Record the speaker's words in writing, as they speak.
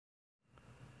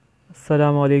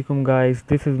Assalamu alaikum guys,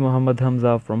 this is Muhammad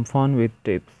Hamza from Fun with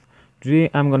Tips. Today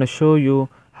I'm gonna show you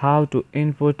how to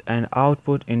input and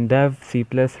output in Dev C++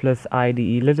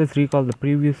 IDE. Let us recall the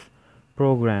previous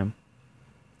program.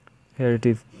 Here it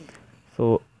is.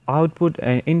 So output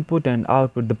and input and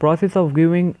output. The process of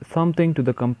giving something to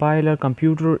the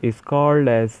computer is called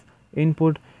as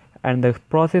input, and the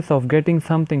process of getting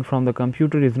something from the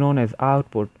computer is known as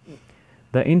output.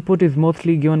 The input is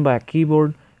mostly given by a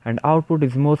keyboard and output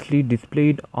is mostly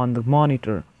displayed on the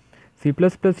monitor. C++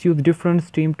 use different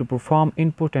streams to perform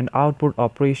input and output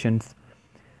operations.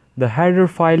 The header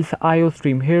file's IO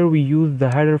stream. Here we use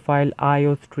the header file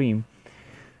IO stream.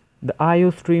 The IO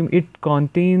stream, it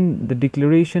contains the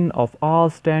declaration of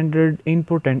all standard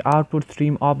input and output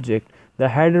stream object. The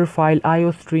header file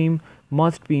IO stream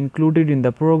must be included in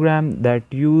the program that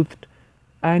used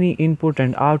any input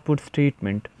and output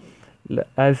statement.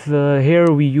 As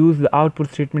here we use the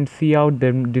output statement cout,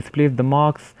 then displays the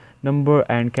marks, number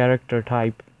and character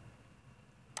type.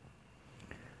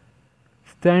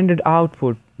 Standard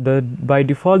output. By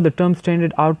default, the term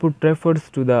standard output refers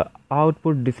to the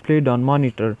output displayed on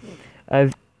monitor,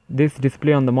 as this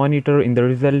display on the monitor in the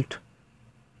result,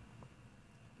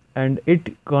 and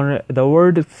the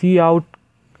word cout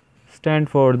stand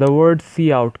for the word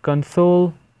cout,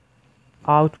 console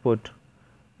output.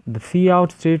 The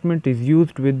cout statement is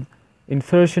used with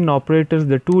insertion operators.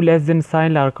 The two less than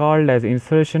sign are called as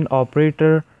insertion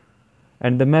operator,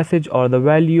 and the message or the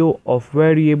value of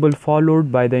variable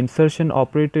followed by the insertion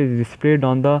operator is displayed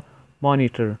on the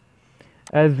monitor.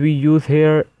 As we use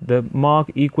here the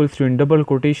mark equals to in double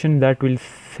quotation, that will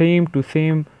same to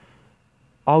same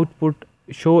output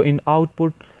show in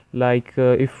output. Like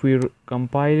if we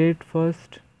compile it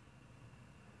first,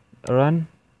 run.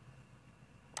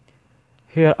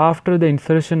 Here after the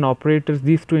insertion operators,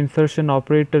 these two insertion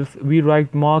operators, we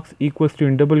write marks equals to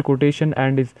in double quotation,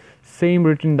 and is same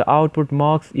written the output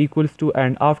marks equals to,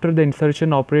 and after the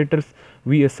insertion operators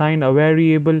we assign a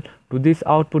variable to this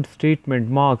output statement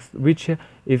marks, which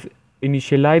is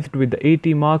initialized with the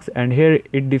 80 marks, and here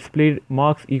it displayed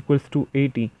marks equals to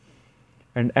 80,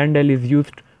 and endl is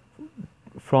used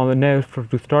from the next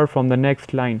to start from the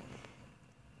next line.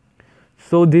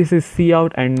 So this is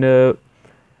cout, and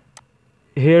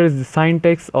here is the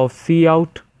syntax of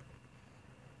cout.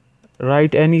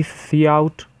 Write any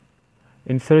cout,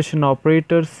 insertion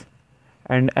operators,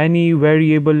 and any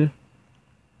variable,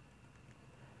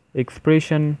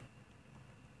 expression,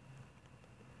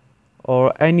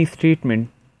 or any statement.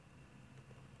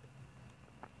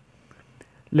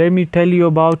 Let me tell you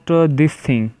about this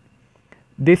thing.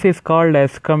 This is called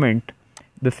as comment.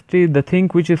 The thing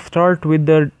which is start with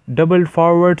the double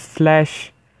forward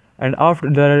slash, and after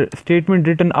the statement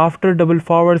written after double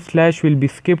forward slash will be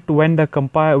skipped when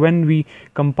we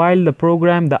compile the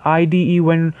program. The IDE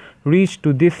when reach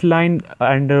to this line,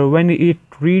 and when it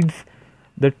reads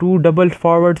the two double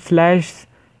forward slash,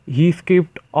 he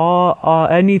skipped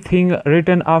anything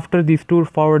written after these two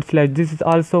forward slash. This is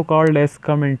also called as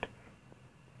comment,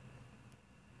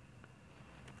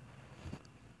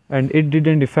 and it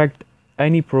didn't affect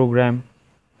any program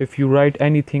if you write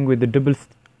anything with the double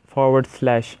forward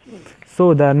slash.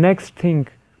 So the next thing,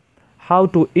 how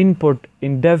to input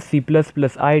in Dev C++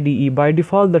 IDE. By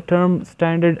default, the term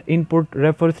standard input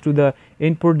refers to the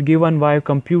input given by a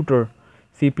computer.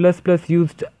 C++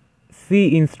 used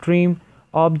C in stream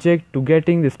object to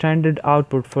getting the standard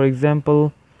output. For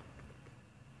example,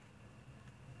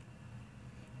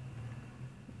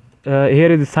 here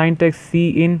is the syntax C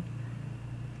in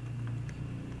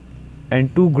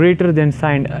and two greater than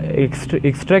sign,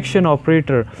 extraction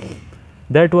operator.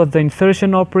 That was the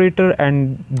insertion operator,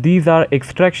 and these are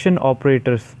extraction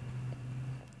operators.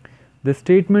 The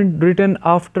statement written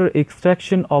after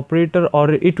extraction operator, or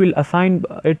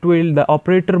the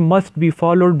operator must be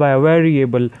followed by a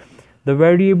variable. The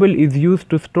variable is used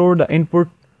to store the input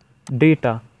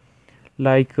data.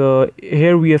 Like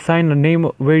here we assign a name,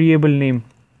 variable name.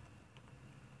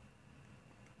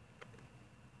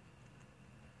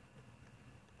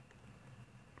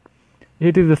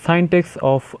 It is the syntax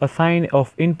of assign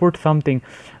of input something.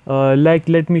 Like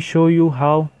let me show you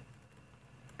how.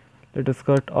 Let us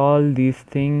cut all these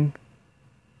things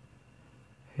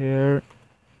here.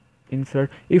 Insert.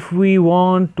 If we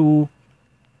want to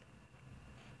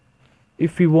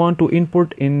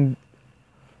input in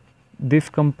this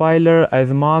compiler as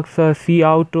marks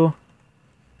cout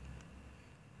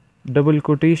double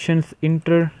quotations,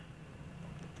 enter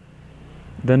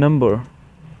the number,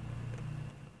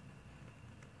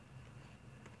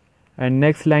 and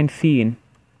next line cin,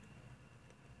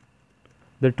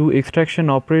 the two extraction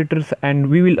operators, and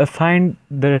we will assign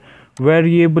the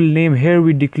variable name. Here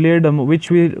we declared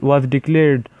was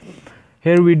declared.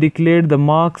 Here we declared the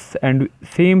marks, and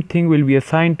same thing will be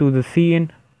assigned to the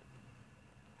cin.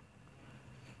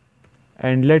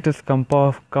 And let us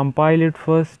compile it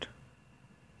first.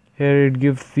 Here it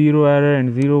gives 0 error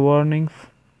and 0 warnings.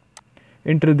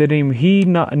 Enter the name.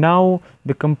 Now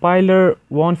the compiler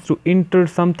wants to enter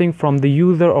something from the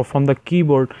user or from the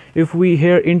keyboard. If we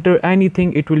here enter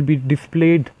anything, it will be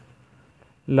displayed.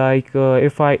 Like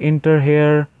if I enter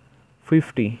here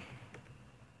 50,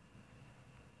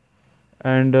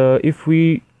 and if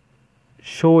we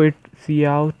show it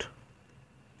cout,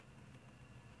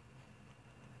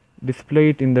 display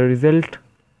it in the result,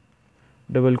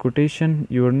 double quotation,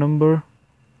 your number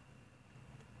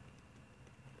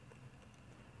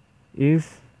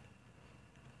is,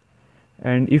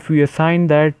 and if we assign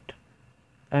that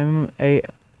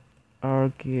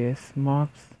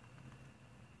marks,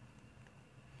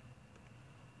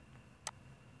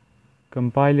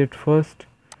 compile it first,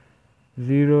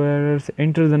 0 errors,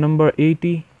 enter the number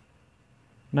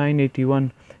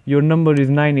 981. Your number is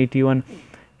 981.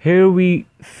 Here we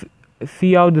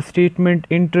see out the statement,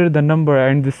 enter the number,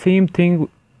 and the same thing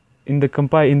in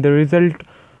the result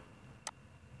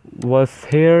was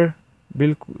here,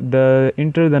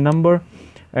 enter the number,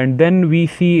 and then we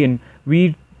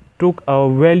took a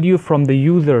value from the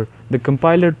user. The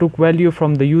compiler took value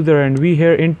from the user, and we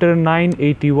here enter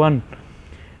 981,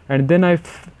 and then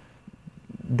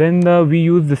we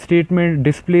use the statement,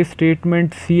 display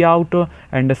statement cout,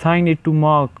 and assign it to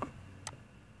mark,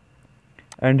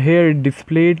 and here it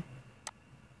displayed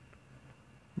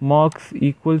marks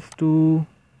equals to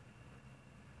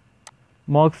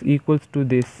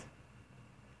this.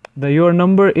 Your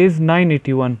number is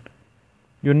 981.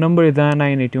 Your number is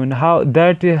 981.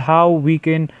 That is how we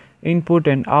can input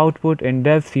and output in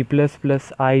Dev C++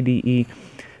 IDE.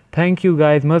 Thank you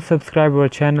guys. Must subscribe our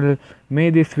channel.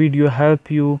 May this video help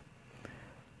you.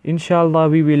 Inshallah,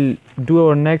 we will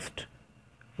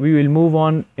move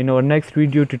on in our next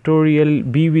video tutorial.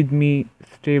 Be with me.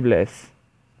 Stay blessed.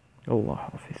 Allah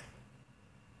Hafiz.